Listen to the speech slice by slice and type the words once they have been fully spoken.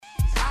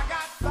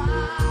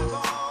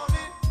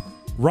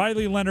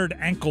Riley Leonard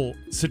ankle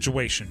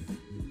situation.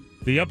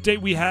 The update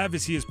we have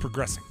is he is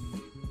progressing.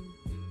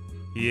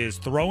 He is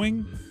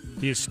throwing.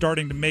 He is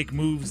starting to make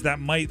moves that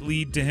might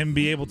lead to him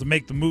be able to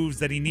make the moves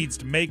that he needs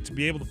to make to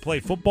be able to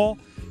play football.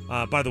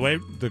 By the way,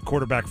 the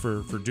quarterback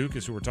for Duke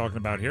is who we're talking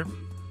about here.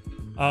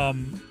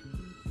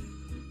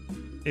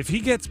 If he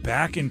gets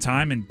back in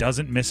time and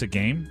doesn't miss a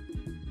game,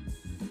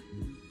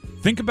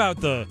 think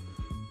about the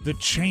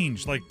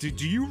change. Like,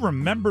 do you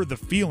remember the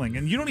feeling?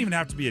 And you don't even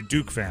have to be a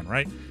Duke fan,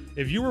 right?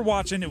 If you were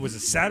watching, it was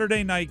a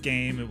Saturday night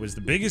game. It was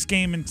the biggest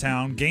game in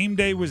town. Game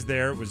day was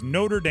there. It was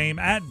Notre Dame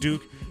at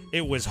Duke.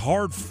 It was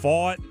hard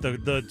fought.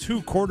 The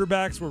two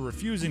quarterbacks were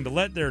refusing to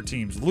let their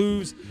teams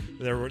lose.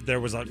 There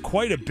was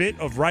quite a bit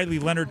of Riley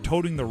Leonard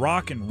toting the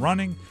rock and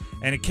running,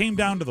 and it came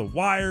down to the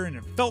wire, and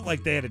it felt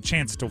like they had a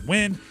chance to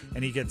win,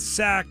 and he gets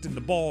sacked, and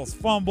the ball's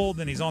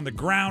fumbled, and he's on the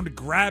ground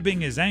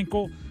grabbing his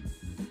ankle.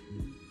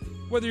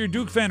 Whether you're a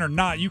Duke fan or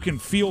not, you can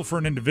feel for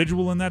an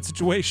individual in that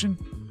situation.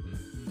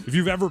 If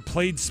you've ever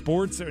played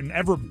sports and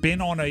ever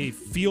been on a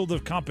field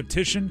of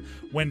competition,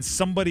 when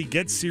somebody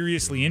gets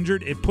seriously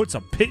injured, it puts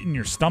a pit in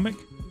your stomach.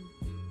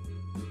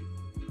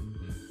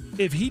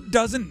 If he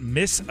doesn't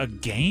miss a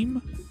game,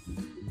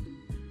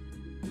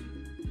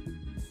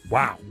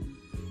 wow.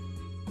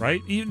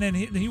 Right? Even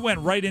he went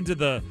right into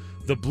the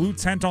blue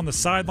tent on the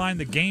sideline.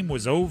 The game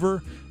was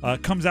over.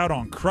 Comes out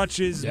on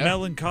crutches,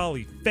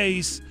 melancholy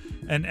face,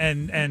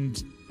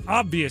 and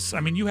obvious.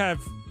 I mean, you have...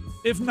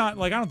 If not,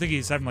 like, I don't think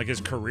he's having, like,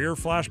 his career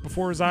flash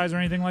before his eyes or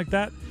anything like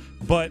that.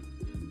 But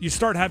you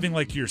start having,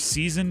 like, your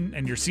season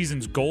and your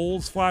season's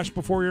goals flash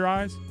before your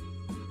eyes.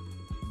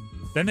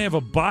 Then they have a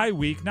bye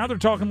week. Now they're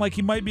talking like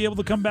he might be able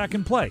to come back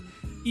and play.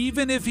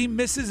 Even if he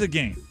misses a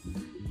game.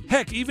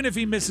 Heck, even if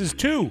he misses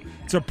two,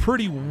 it's a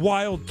pretty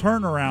wild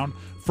turnaround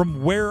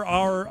from where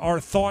our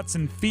thoughts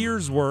and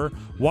fears were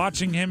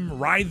watching him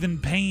writhe in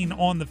pain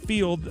on the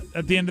field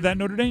at the end of that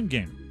Notre Dame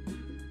game.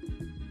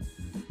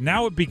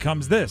 Now it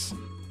becomes this.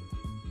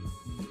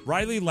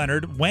 Riley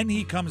Leonard, when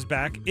he comes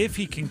back, if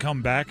he can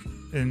come back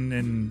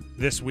in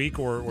this week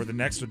or the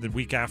next or the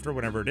week after,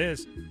 whatever it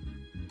is,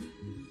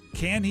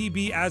 can he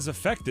be as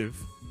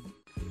effective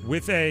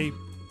with a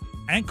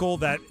ankle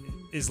that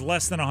is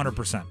less than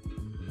 100%?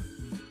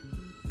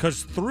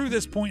 Because through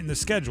this point in the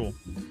schedule,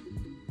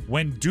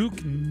 when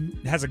Duke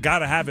has a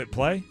gotta-have-it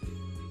play,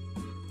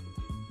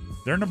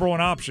 their number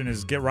one option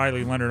is get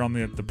Riley Leonard on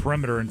the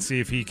perimeter and see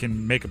if he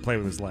can make a play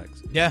with his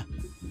legs. Yeah.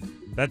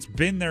 That's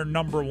been their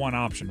number one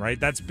option, right?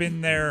 That's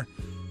been their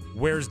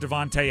where's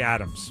Devontae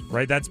Adams,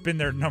 right? That's been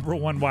their number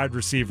one wide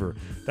receiver.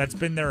 That's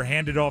been their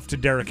hand it off to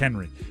Derrick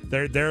Henry.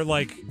 They're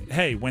like,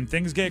 hey, when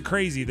things get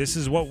crazy, this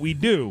is what we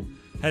do,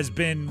 has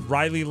been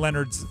Riley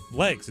Leonard's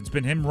legs. It's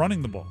been him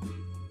running the ball.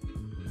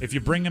 If you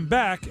bring him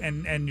back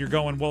and you're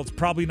going, well, it's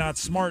probably not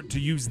smart to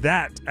use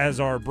that as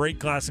our break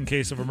glass in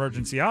case of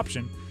emergency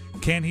option,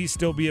 can he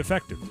still be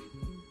effective?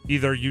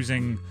 Either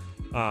using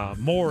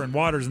Moore and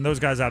Waters and those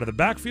guys out of the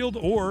backfield,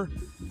 or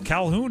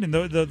Calhoun and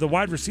the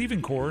wide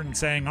receiving core and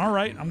saying, all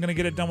right, I'm going to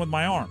get it done with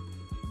my arm.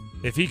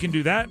 If he can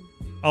do that,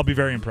 I'll be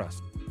very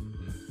impressed.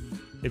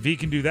 If he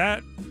can do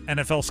that,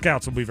 NFL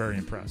scouts will be very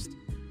impressed.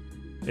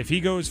 If he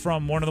goes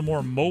from one of the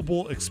more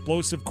mobile,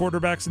 explosive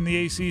quarterbacks in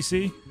the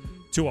ACC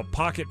to a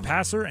pocket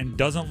passer and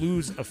doesn't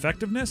lose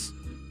effectiveness,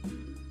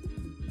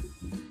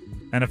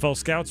 NFL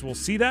scouts will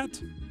see that.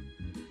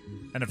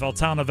 NFL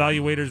talent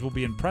evaluators will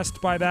be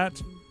impressed by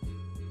that.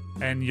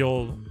 And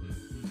you'll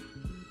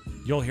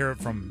hear it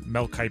from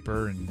Mel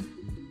Kiper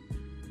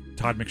and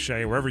Todd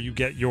McShay, wherever you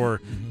get your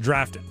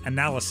draft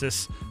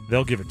analysis,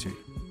 they'll give it to you.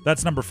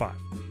 That's number 5.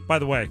 By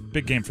the way,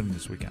 big game for them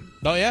this weekend.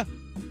 Oh, yeah.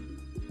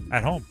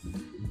 At home.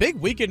 Big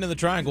weekend in the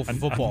Triangle for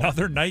football.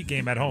 Another night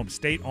game at home.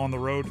 State on the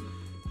road.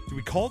 Do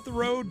we call it the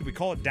road? Do we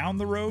call it down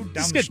the road?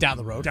 Just get down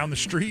the road. Down the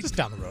street? Just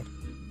down the road.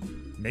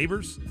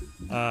 Neighbors.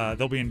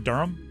 They'll be in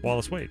Durham,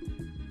 Wallace Wade.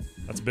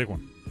 That's a big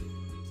one.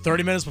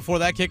 30 minutes before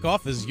that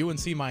kickoff is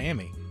UNC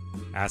Miami.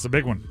 That's a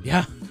big one.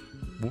 Yeah.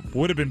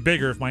 Would have been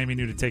bigger if Miami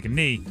knew to take a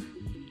knee.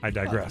 I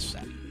digress.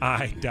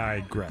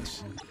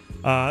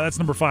 That's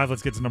number 5.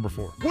 Let's get to number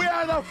 4. We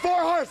are the 4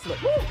 horsemen.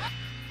 Woo!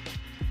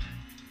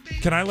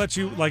 Can I let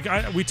you,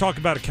 we talk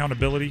about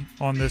accountability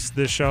on this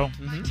show.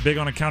 Mm-hmm. Big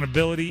on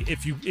accountability.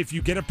 If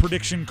you get a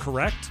prediction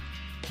correct,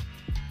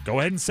 go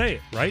ahead and say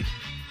it, right?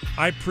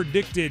 I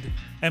predicted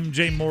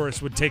MJ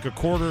Morris would take a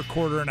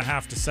quarter and a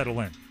half to settle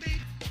in.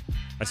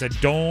 I said,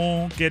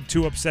 don't get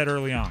too upset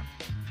early on.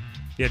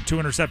 He had 2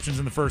 interceptions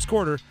in the first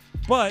quarter,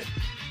 but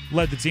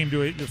led the team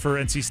for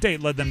NC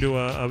State, led them to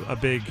a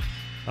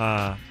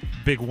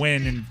big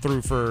win and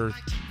threw for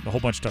a whole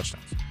bunch of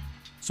touchdowns.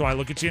 So I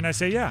look at you and I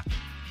say, yeah,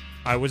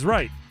 I was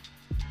right.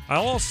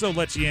 I'll also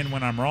let you in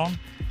when I'm wrong.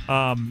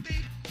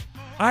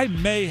 I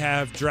may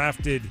have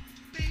drafted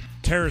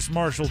Terrace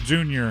Marshall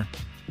Jr.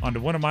 onto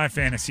one of my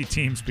fantasy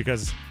teams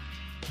because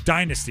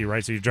dynasty,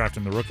 right? So you're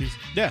drafting the rookies?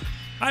 Yeah.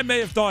 I may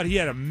have thought he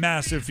had a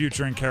massive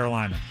future in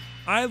Carolina.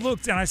 I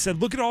looked and I said,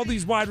 look at all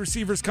these wide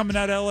receivers coming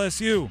out of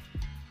LSU.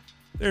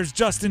 There's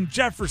Justin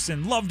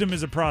Jefferson, loved him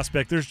as a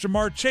prospect. There's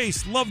Jamar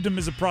Chase, loved him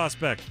as a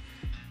prospect.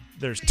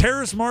 There's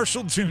Terrace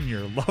Marshall Jr.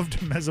 Loved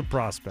him as a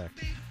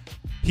prospect.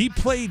 He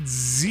played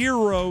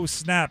 0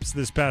 snaps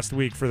this past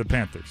week for the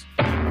Panthers.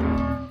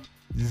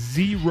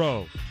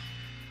 0.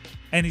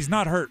 And he's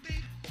not hurt.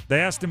 They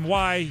asked him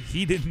why.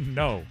 He didn't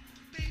know.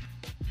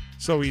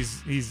 So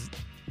he's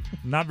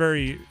not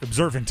very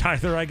observant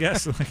either, I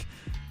guess. Like,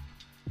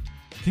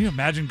 can you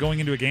imagine going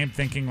into a game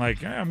thinking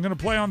like, I'm going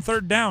to play on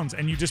third downs,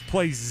 and you just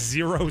play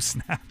 0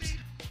 snaps?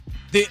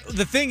 The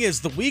thing is,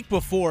 the week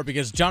before,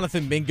 because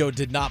Jonathan Mingo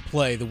did not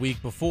play the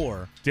week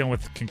before. Dealing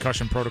with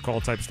concussion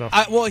protocol type stuff.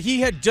 Well, he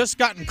had just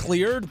gotten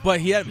cleared,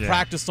 but he hadn't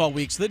practiced all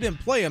week, so they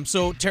didn't play him.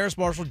 So Terrace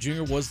Marshall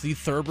Jr. was the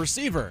third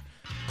receiver.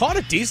 Caught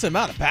a decent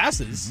amount of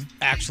passes,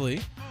 actually.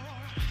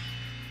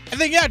 And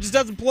then, just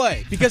doesn't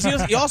play. Because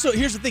he also,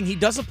 here's the thing, he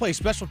doesn't play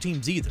special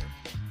teams either.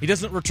 He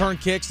doesn't return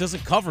kicks,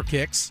 doesn't cover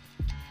kicks.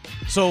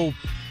 So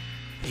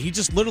he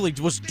just literally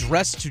was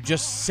dressed to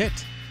just sit.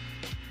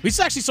 We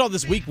actually saw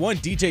this week 1,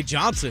 DJ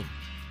Johnson,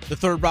 the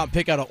third-round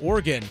pick out of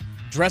Oregon,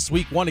 dressed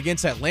week 1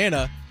 against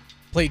Atlanta,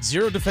 played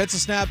 0 defensive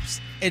snaps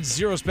and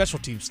 0 special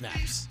team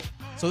snaps.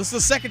 So this is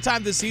the second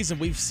time this season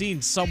we've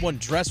seen someone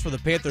dress for the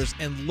Panthers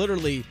and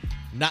literally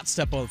not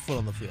step on foot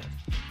on the field.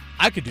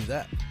 I could do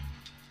that.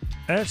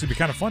 It'd actually be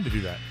kind of fun to do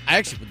that.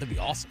 That'd be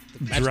awesome.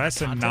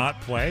 Dress and not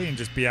play and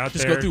just be out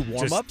there. Just go through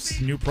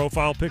warm-ups? New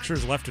profile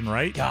pictures left and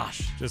right.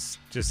 Gosh. Just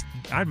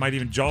I might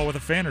even jaw with a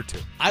fan or two.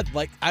 I'd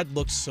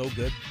look so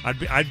good.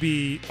 I'd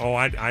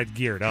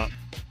gear it up.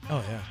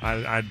 Oh yeah.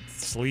 I'd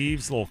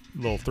sleeves, little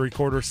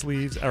 3/4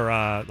 sleeves, or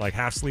like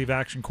half sleeve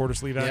action, quarter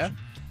sleeve action.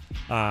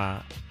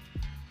 Yeah.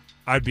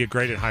 I'd be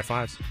great at high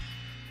fives.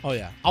 Oh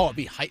yeah. Oh, I'd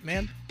be hype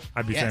man.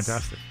 I'd be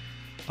fantastic.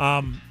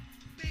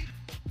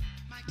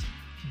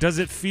 Does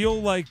it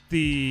feel like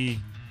they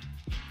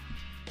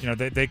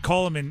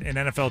call them in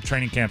NFL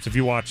training camps, if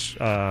you watch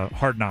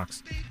Hard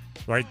Knocks,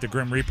 right? The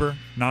Grim Reaper,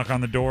 knock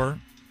on the door,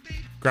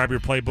 grab your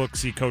playbook,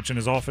 see coach in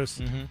his office.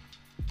 Mm-hmm.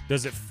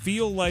 Does it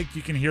feel like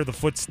you can hear the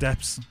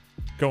footsteps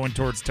going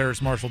towards Terrace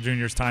Marshall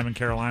Jr.'s time in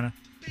Carolina?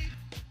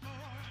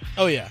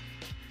 Oh, yeah.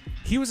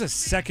 He was a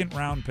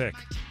second-round pick.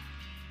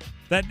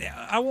 That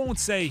I won't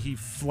say he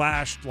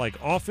flashed like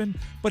often,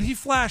 but he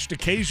flashed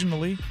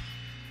occasionally.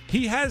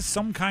 He has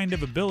some kind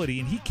of ability,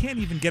 and he can't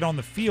even get on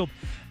the field.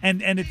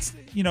 And it's,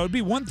 it'd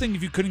be one thing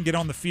if you couldn't get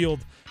on the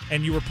field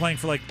and you were playing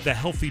for, like, the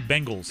healthy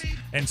Bengals.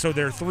 And so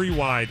their 3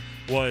 wide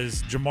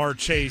was Jamar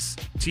Chase,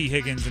 T.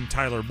 Higgins, and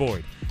Tyler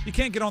Boyd. You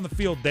can't get on the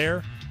field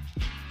there.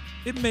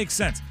 It makes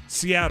sense.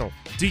 Seattle,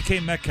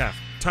 DK Metcalf,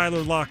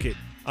 Tyler Lockett,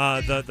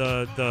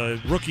 the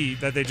rookie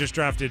that they just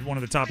drafted, one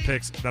of the top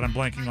picks that I'm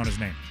blanking on his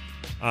name.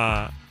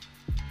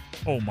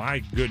 Oh, my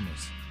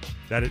goodness.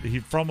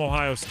 He's from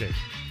Ohio State.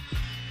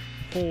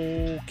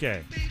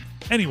 Okay.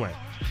 Anyway.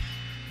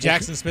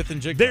 Jackson Smith and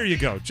Jigba. There you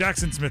go.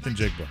 Jackson Smith and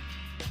Jigba.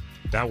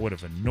 That would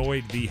have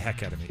annoyed the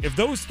heck out of me. If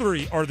those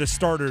 3 are the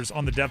starters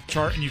on the depth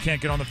chart and you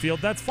can't get on the field,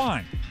 that's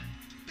fine.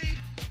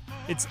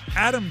 It's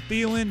Adam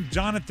Thielen,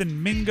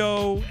 Jonathan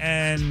Mingo,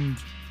 and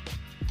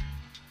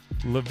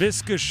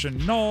Laviska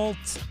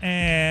Shenault,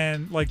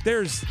 and, like,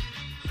 there's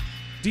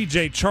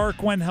DJ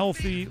Chark when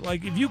healthy.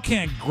 Like, if you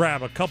can't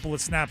grab a couple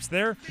of snaps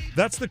there,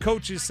 that's the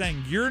coaches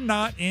saying, you're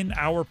not in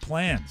our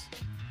plans.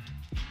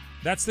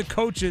 That's the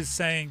coaches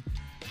saying,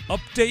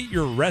 update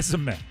your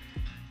resume.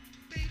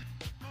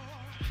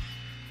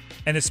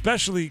 And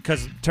especially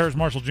because Terrace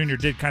Marshall Jr.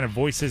 did kind of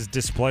voice his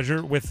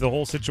displeasure with the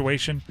whole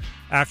situation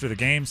after the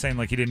game, saying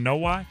like he didn't know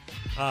why.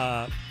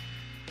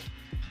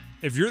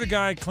 If you're the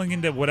guy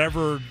clinging to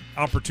whatever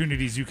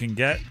opportunities you can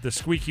get, the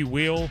squeaky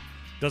wheel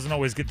doesn't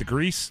always get the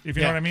grease, if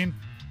you know what I mean.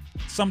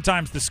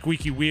 Sometimes the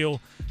squeaky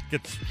wheel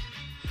gets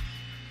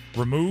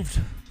removed.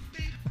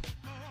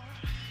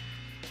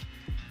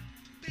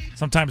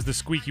 Sometimes the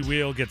squeaky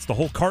wheel gets the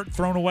whole cart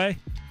thrown away.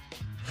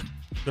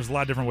 There's a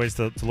lot of different ways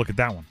to look at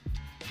that one.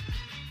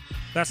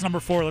 That's number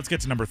 4. Let's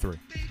get to number 3.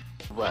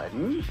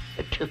 1,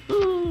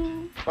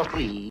 2,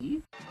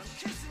 3.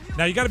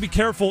 Now, you got to be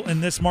careful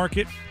in this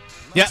market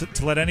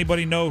to let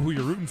anybody know who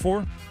you're rooting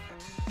for,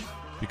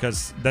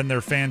 because then their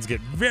fans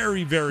get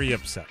very, very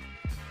upset.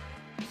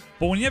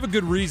 But when you have a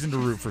good reason to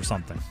root for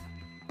something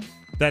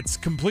that's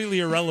completely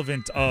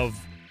irrelevant of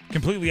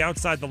completely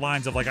outside the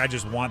lines of like, I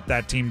just want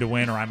that team to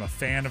win or I'm a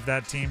fan of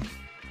that team.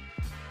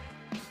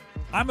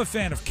 I'm a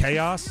fan of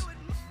chaos.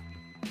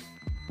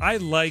 I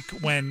like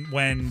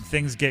when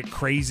things get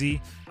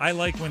crazy. I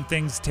like when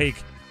things take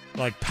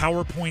like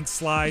PowerPoint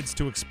slides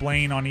to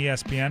explain on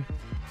ESPN.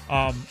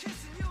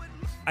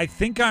 I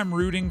think I'm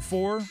rooting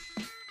for,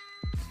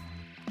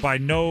 I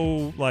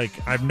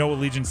have no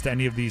allegiance to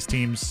any of these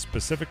teams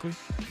specifically.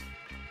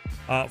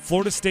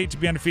 Florida State to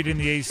be undefeated in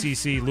the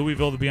ACC,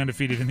 Louisville to be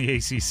undefeated in the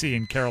ACC,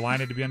 and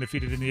Carolina to be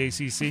undefeated in the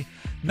ACC.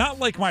 Not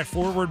like my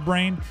forward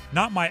brain,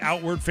 not my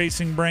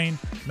outward-facing brain,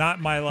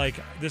 not my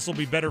this will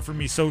be better for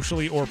me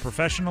socially or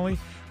professionally.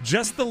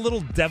 Just the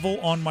little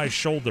devil on my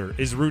shoulder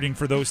is rooting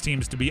for those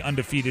teams to be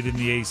undefeated in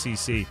the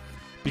ACC,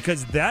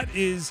 because that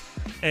is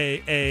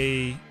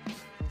a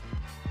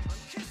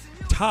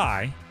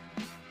tie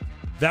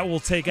that will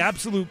take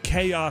absolute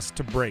chaos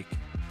to break.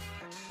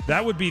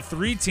 That would be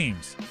 3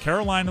 teams,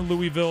 Carolina,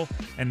 Louisville,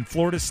 and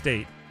Florida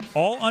State,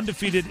 all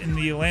undefeated in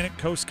the Atlantic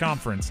Coast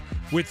Conference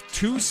with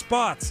 2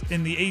 spots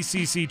in the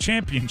ACC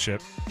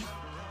championship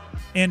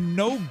and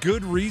no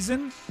good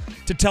reason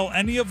to tell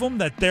any of them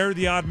that they're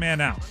the odd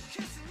man out.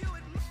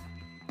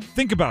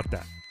 Think about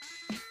that.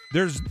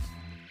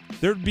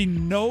 There'd be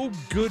no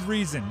good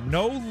reason,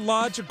 no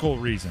logical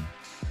reason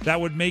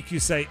that would make you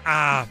say,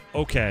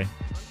 okay,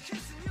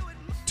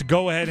 to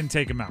go ahead and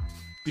take him out.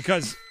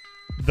 Because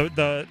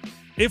the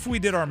if we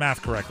did our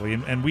math correctly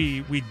and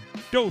we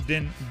dove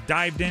into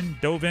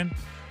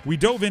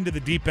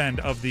the deep end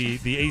of the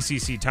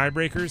ACC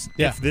tiebreakers,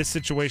 if this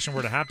situation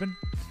were to happen,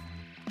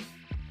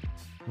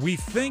 we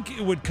think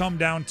it would come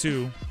down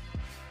to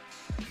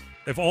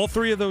if all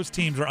 3 of those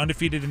teams are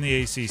undefeated in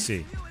the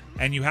ACC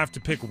and you have to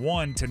pick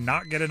one to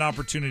not get an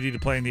opportunity to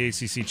play in the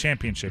ACC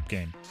championship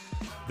game,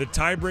 the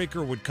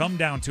tiebreaker would come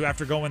down to,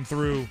 after going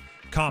through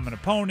common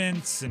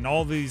opponents and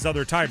all these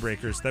other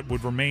tiebreakers that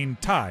would remain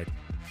tied,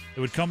 it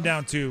would come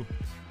down to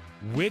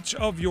which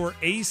of your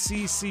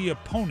ACC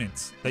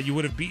opponents that you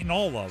would have beaten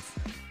all of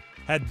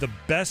had the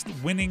best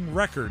winning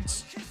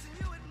records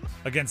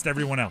against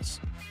everyone else.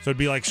 So it'd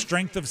be like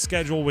strength of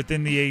schedule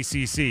within the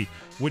ACC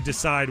would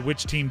decide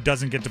which team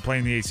doesn't get to play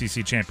in the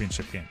ACC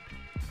championship game.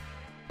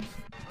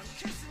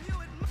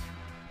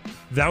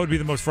 That would be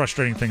the most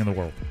frustrating thing in the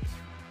world.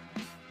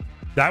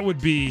 That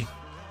would be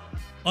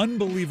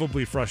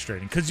unbelievably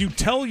frustrating because you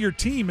tell your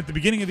team at the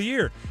beginning of the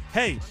year,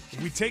 hey,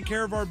 if we take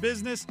care of our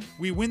business,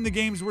 we win the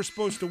games we're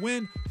supposed to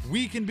win,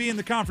 we can be in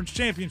the conference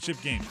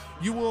championship game.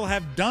 You will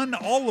have done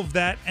all of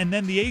that, and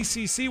then the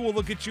ACC will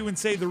look at you and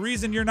say the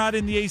reason you're not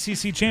in the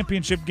ACC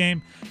championship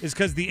game is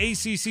because the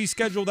ACC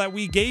schedule that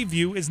we gave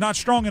you is not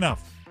strong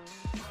enough.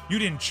 You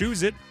didn't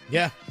choose it.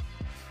 Yeah.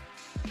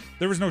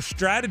 There was no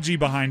strategy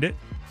behind it.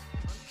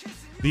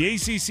 The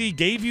ACC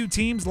gave you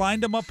teams,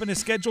 lined them up in a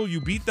schedule,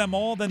 you beat them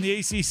all, then the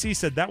ACC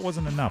said that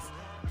wasn't enough.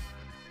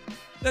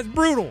 That's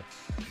brutal.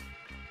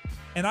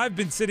 And I've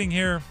been sitting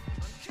here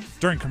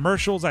during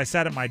commercials. I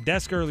sat at my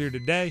desk earlier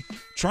today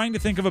trying to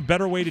think of a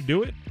better way to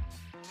do it.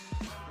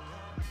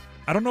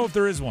 I don't know if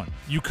there is one.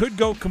 You could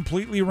go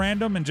completely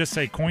random and just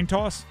say coin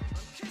toss,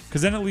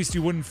 because then at least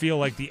you wouldn't feel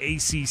like the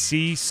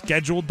ACC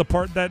scheduled the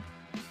part that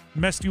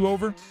messed you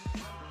over.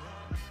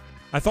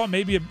 I thought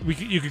maybe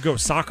you could go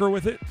soccer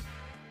with it.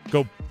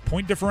 Go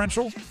point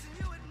differential.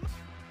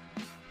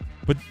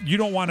 But you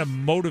don't want to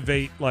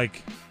motivate,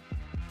 like,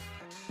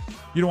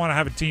 you don't want to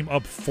have a team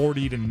up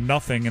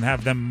 40-0 and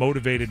have them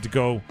motivated to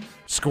go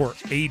score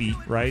 80,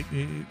 right?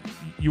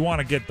 You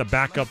want to get the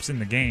backups in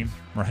the game,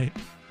 right?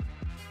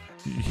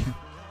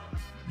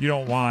 You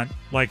don't want,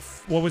 like,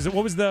 what was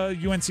the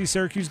UNC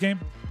Syracuse game?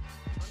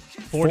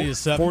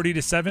 40-7.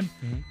 40-7.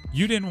 Mm-hmm.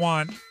 You didn't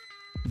want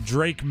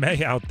Drake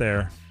May out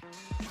there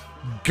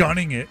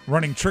gunning it,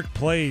 running trick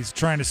plays,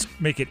 trying to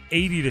make it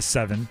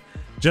 80-7,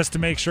 just to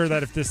make sure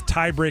that if this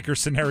tiebreaker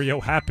scenario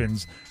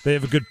happens, they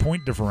have a good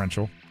point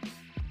differential.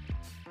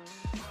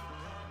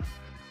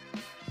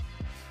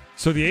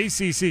 So the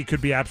ACC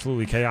could be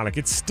absolutely chaotic.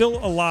 It's still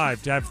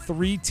alive to have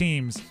 3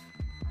 teams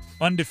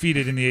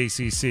undefeated in the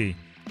ACC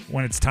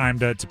when it's time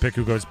to pick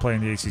who goes play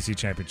in the ACC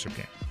championship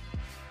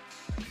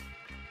game.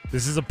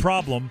 This is a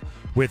problem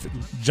with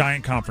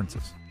giant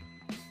conferences.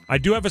 I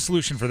do have a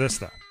solution for this,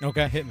 though.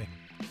 Okay, hit me.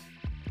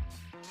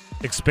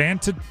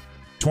 Expand to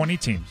 20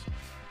 teams.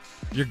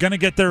 You're going to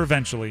get there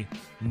eventually.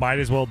 Might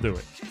as well do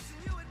it.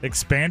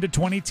 Expand to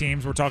 20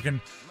 teams. We're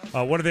talking,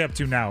 what are they up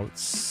to now?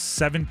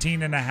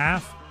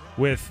 17.5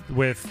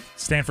 with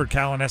Stanford,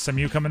 Cal, and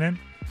SMU coming in.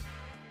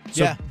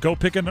 So go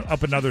pick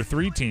up another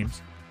 3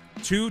 teams.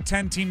 2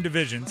 10-team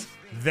divisions.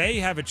 They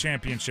have a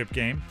championship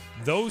game.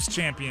 Those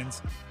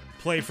champions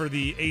play for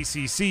the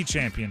ACC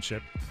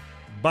championship.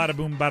 Bada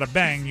boom, bada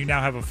bang, you now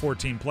have a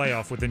 4-team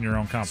playoff within your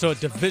own conference. So a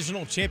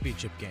divisional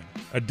championship game.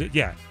 A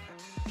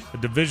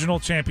divisional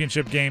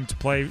championship game to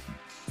play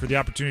for the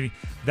opportunity.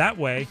 That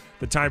way,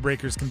 the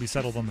tiebreakers can be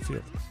settled on the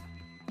field.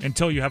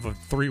 Until you have a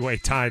 3-way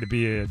tie to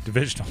be a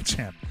divisional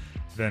champ,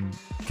 then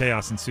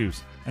chaos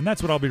ensues. And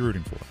that's what I'll be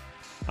rooting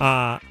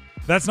for.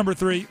 That's number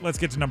 3. Let's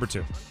get to number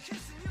 2.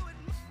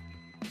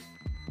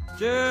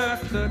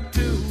 Just the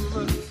 2 of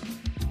us.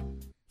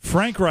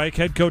 Frank Reich,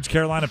 head coach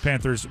Carolina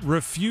Panthers,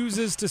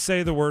 refuses to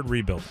say the word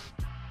rebuild.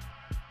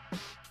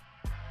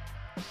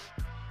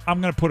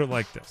 I'm going to put it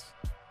like this.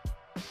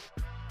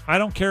 I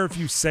don't care if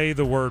you say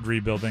the word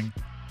rebuilding.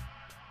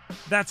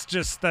 That's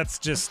just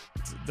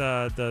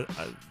the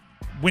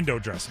window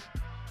dressing.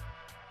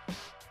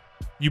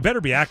 You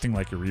better be acting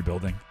like you're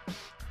rebuilding.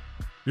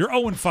 You're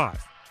 0-5,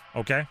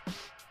 okay?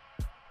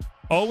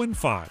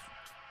 0-5.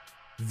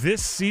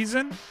 This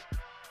season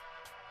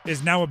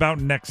is now about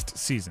next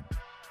season.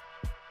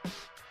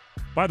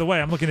 By the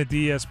way, I'm looking at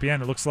the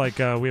ESPN. It looks like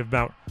we have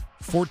about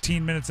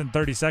 14 minutes and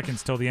 30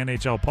 seconds till the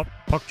NHL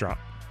puck drop.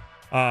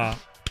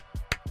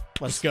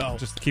 Let's go.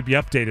 Just to keep you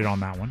updated on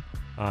that one.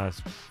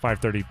 It's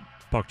 5:30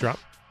 puck drop.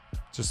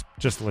 Just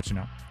to let you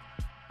know.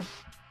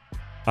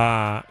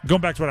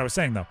 Going back to what I was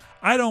saying, though,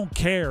 I don't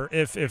care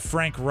if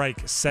Frank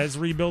Reich says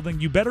rebuilding.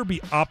 You better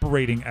be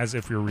operating as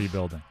if you're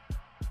rebuilding,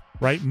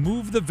 right?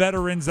 Move the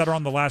veterans that are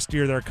on the last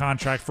year of their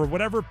contract for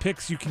whatever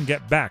picks you can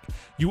get back.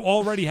 You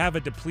already have a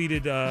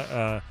depleted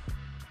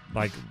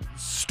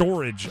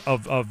storage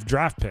of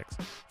draft picks.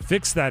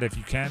 Fix that if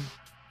you can.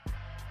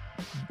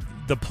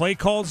 The play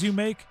calls you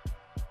make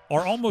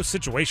are almost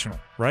situational,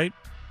 right?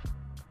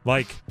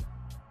 Like,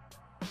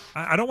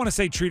 I don't want to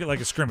say treat it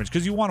like a scrimmage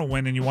because you want to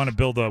win and you want to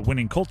build a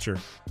winning culture.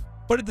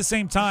 But at the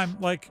same time,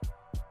 like,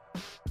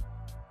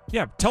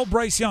 yeah, tell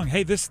Bryce Young,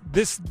 hey, this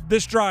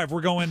drive,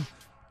 we're going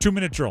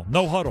 2-minute drill,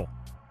 no huddle,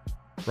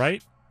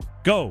 right?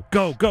 Go,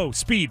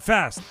 speed,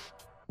 fast.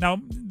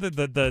 Now,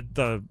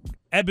 the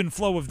ebb and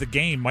flow of the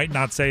game might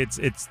not say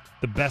it's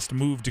the best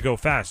move to go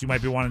fast. You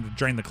might be wanting to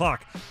drain the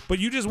clock, but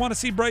you just want to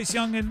see Bryce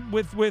Young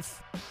with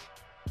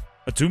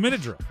a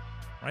 2-minute drill,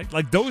 right?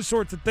 Like those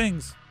sorts of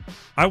things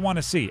I want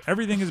to see.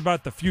 Everything is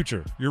about the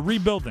future. You're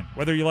rebuilding,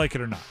 whether you like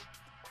it or not.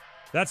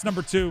 That's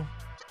number 2.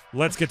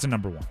 Let's get to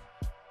number 1.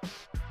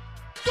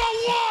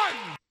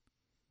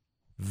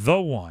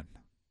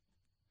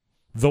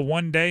 The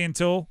one day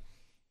until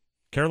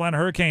Carolina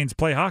Hurricanes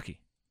play hockey.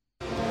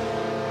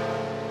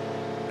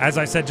 As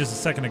I said just a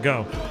second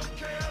ago,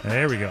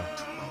 there we go.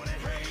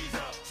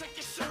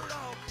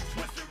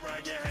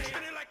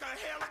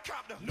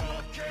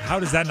 How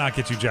does that not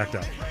get you jacked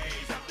up?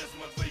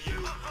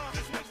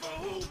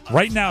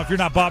 Right now, if you're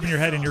not bobbing your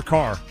head in your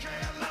car.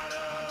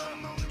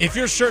 If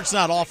your shirt's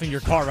not off in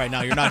your car right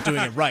now, you're not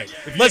doing it right.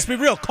 Let's be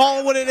real. Call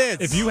it what it is.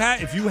 If you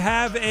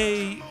have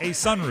a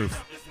sunroof,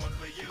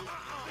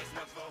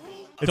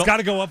 it's got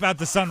to go up out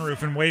the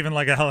sunroof and waving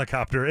like a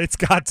helicopter. It's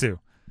got to.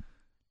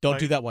 Don't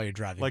do that while you're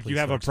driving. Like please, you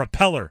have folks. a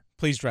propeller.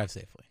 Please drive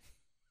safely.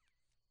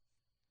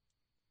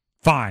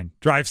 Fine.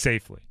 Drive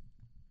safely.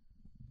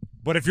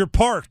 But if you're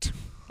parked.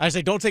 I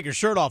say don't take your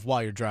shirt off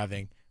while you're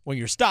driving. When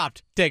you're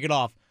stopped, take it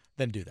off,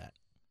 then do that.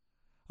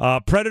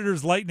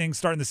 Predators Lightning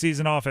starting the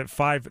season off at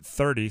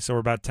 5:30, so we're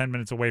about 10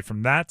 minutes away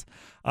from that.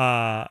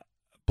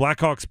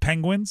 Blackhawks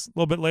Penguins a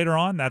little bit later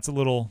on. That's a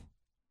little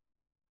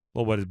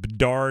what is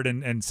Bedard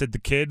and Sid the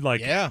Kid. Like,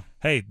 yeah.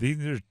 Hey,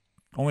 there's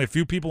only a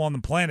few people on the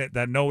planet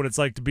that know what it's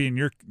like to be in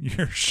your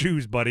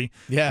shoes, buddy.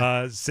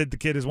 Yeah. Sid the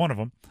Kid is one of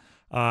them.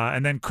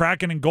 And then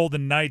Kraken and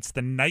Golden Knights,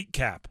 the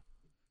nightcap,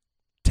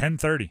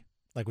 10:30.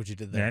 Like what you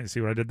did there. Yeah, see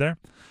what I did there?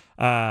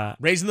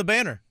 Raising the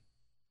banner.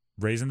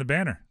 Raising the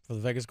banner. For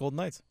the Vegas Golden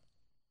Knights.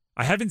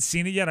 I haven't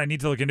seen it yet. I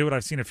need to look into it.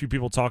 I've seen a few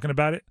people talking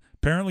about it.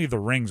 Apparently the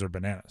rings are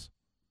bananas.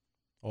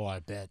 Oh, I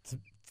bet.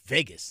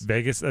 Vegas,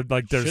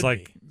 like there's should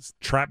like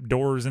trap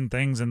doors and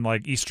things and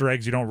like Easter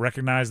eggs you don't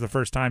recognize the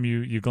first time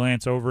you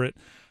glance over it.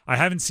 I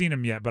haven't seen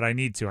them yet, but I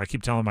need to. I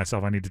keep telling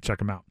myself I need to check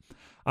them out.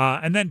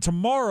 And then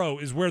tomorrow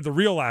is where the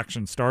real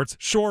action starts.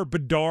 Sure,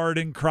 Bedard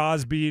and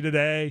Crosby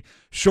today.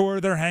 Sure,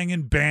 they're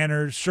hanging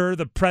banners. Sure,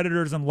 the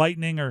Predators and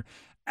Lightning are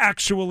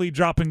actually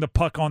dropping the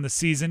puck on the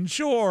season.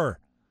 Sure.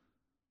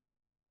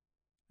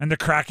 And the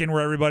Kraken,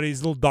 where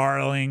everybody's little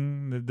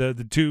darling,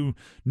 the two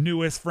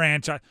newest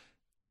franchise.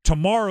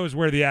 Tomorrow is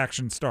where the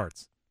action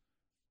starts.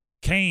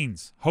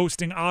 Canes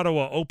hosting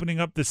Ottawa, opening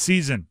up the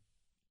season.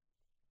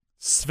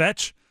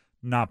 Svech,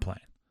 not playing.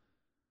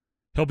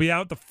 He'll be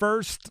out the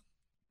first.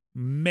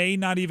 May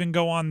not even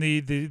go on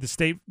the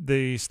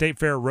state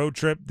fair road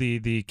trip.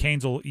 The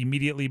Canes will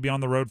immediately be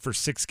on the road for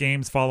 6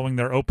 games following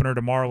their opener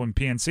tomorrow in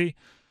PNC.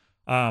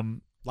 A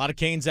lot of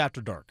Canes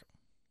after dark.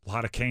 A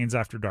lot of Canes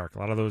after dark. A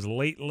lot of those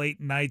late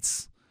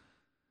nights.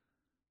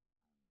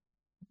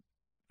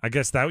 I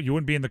guess that you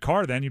wouldn't be in the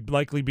car then. You'd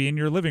likely be in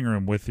your living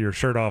room with your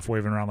shirt off,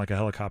 waving around like a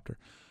helicopter,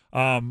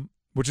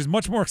 which is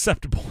much more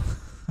acceptable.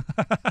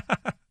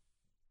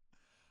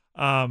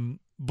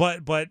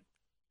 But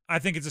I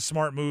think it's a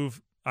smart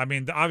move. I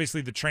mean,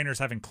 obviously the trainers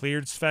haven't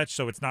cleared Svech,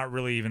 so it's not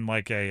really even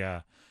like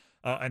an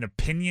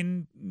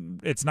opinion.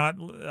 It's not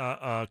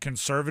a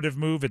conservative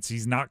move.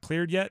 He's not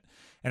cleared yet,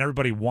 and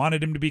everybody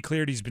wanted him to be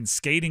cleared. He's been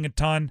skating a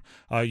ton.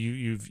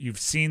 You've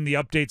seen the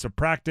updates of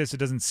practice. It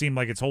doesn't seem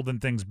like it's holding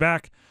things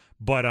back,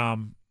 but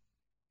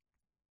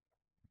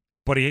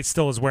he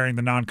still is wearing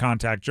the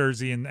non-contact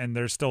jersey, and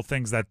there's still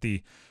things that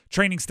the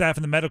training staff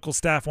and the medical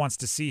staff wants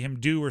to see him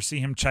do or see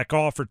him check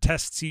off or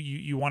tests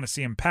you want to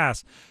see him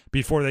pass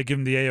before they give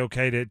him the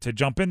A-OK to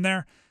jump in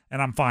there,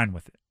 and I'm fine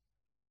with it.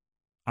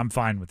 I'm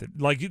fine with it.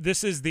 Like,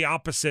 this is the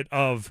opposite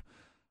of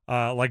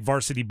like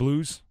Varsity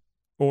Blues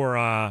or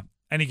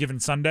Any Given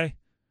Sunday,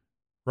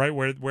 right,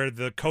 where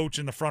the coach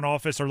and the front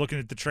office are looking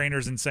at the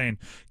trainers and saying,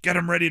 get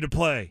them ready to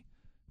play.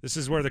 This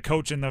is where the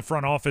coach in the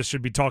front office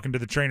should be talking to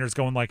the trainers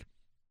going like,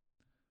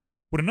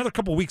 would another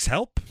couple weeks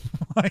help?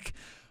 Like,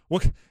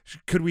 what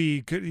could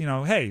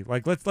hey,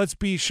 like let's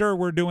be sure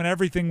we're doing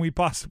everything we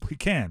possibly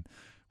can.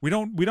 We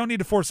don't need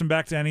to force him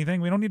back to anything.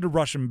 We don't need to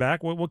rush him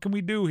back. What can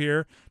we do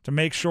here to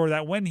make sure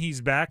that when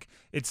he's back,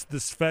 it's the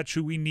Svech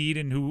who we need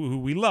and who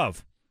we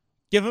love?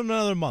 Give him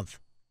another month.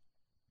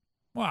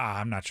 Well,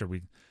 I'm not sure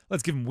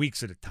let's give him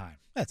weeks at a time.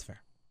 That's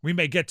fair. We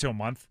may get to a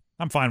month.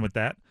 I'm fine with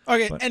that.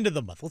 Okay, end of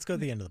the month. Let's go to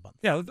the end of the month.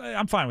 Yeah,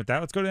 I'm fine with that.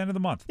 Let's go to the end of the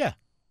month. Yeah.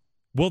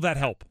 Will that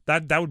help?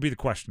 That would be the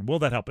question. Will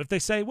that help? If they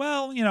say,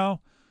 well,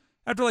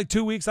 after like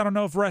 2 weeks, I don't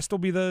know if rest will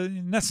be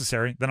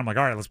necessary, then I'm like,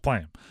 all right, let's play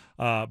him.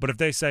 But if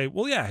they say,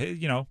 well,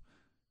 yeah,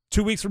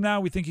 2 weeks from now,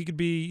 we think he could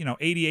be,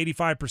 80,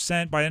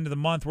 85%. By the end of the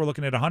month, we're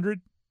looking at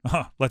 100.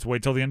 Let's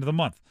wait till the end of the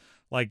month.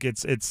 Like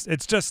it's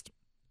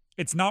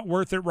not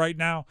worth it right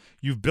now.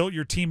 You've built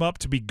your team up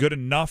to be good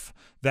enough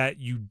that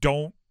you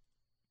don't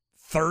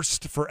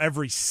thirst for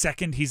every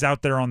second he's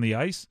out there on the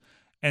ice.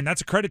 And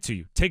that's a credit to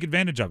you. Take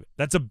advantage of it.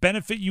 That's a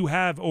benefit you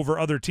have over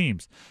other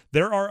teams.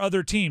 There are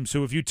other teams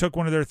who, if you took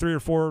one of their 3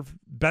 or 4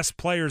 best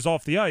players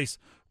off the ice,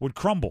 would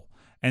crumble.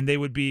 And they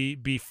would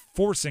be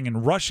forcing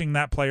and rushing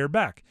that player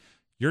back.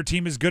 Your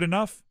team is good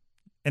enough.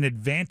 An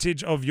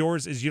advantage of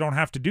yours is you don't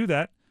have to do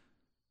that.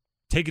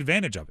 Take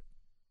advantage of it.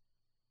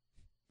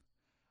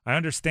 I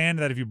understand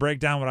that if you break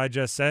down what I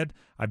just said,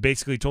 I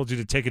basically told you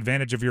to take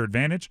advantage of your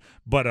advantage,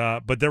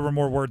 but there were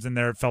more words in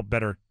there. It felt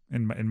better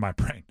in my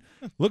brain.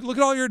 Look at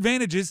all your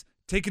advantages.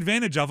 Take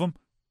advantage of them.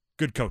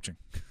 Good coaching.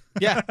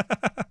 Yeah.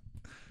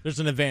 There's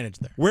an advantage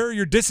there. Where are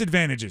your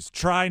disadvantages?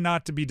 Try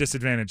not to be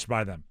disadvantaged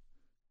by them.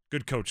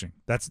 Good coaching.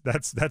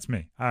 That's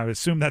me. I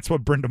assume that's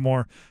what Brenda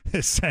Moore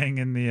is saying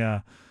in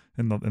the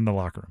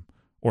locker room,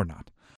 or not.